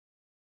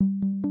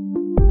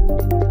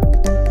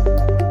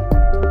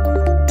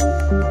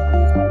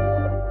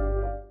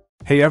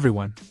Hey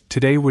everyone,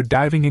 today we're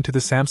diving into the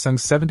Samsung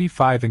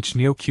 75-inch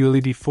Neo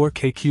QLED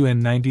 4K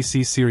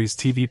QN90C series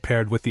TV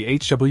paired with the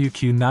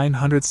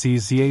QN90C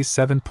ZA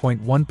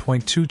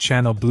 7.1.2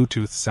 channel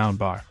Bluetooth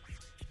soundbar.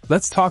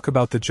 Let's talk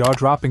about the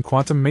jaw-dropping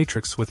quantum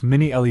matrix with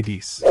mini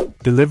LEDs,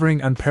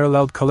 delivering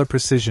unparalleled color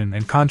precision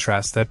and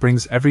contrast that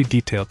brings every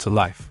detail to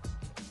life.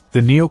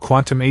 The Neo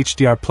Quantum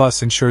HDR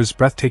Plus ensures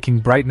breathtaking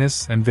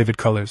brightness and vivid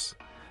colors,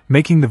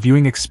 making the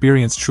viewing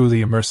experience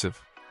truly immersive.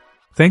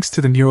 Thanks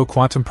to the Neo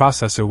Quantum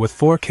processor with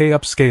 4K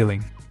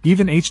upscaling,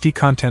 even HD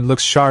content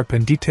looks sharp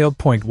and detailed.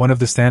 One of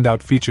the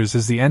standout features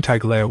is the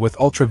anti-glare with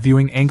ultra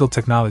viewing angle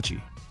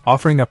technology,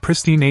 offering a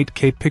pristine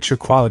 8K picture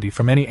quality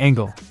from any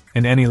angle,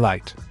 in any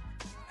light.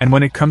 And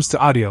when it comes to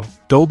audio,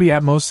 Dolby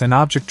Atmos and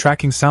Object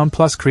Tracking Sound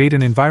Plus create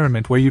an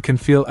environment where you can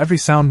feel every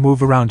sound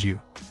move around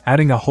you,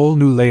 adding a whole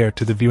new layer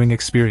to the viewing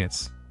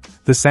experience.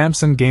 The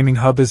Samsung Gaming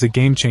Hub is a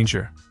game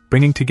changer,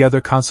 bringing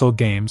together console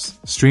games,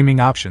 streaming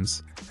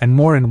options, and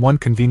more in one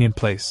convenient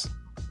place.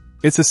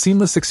 It's a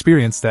seamless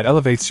experience that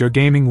elevates your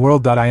gaming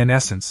world. In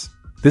essence,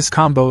 this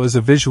combo is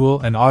a visual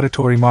and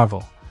auditory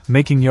marvel,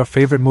 making your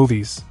favorite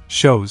movies,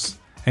 shows,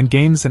 and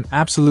games an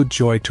absolute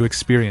joy to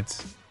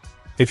experience.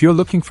 If you're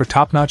looking for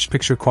top-notch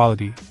picture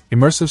quality,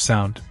 immersive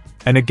sound,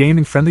 and a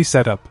gaming-friendly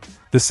setup,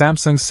 the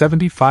Samsung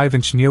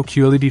 75-inch Neo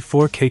QLED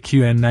 4K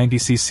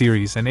QN90C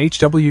series and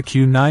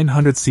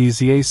QN90C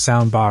ZA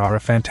soundbar are a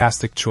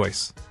fantastic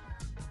choice.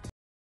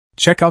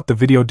 Check out the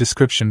video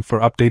description for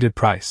updated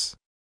price.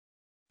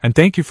 And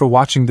thank you for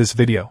watching this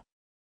video.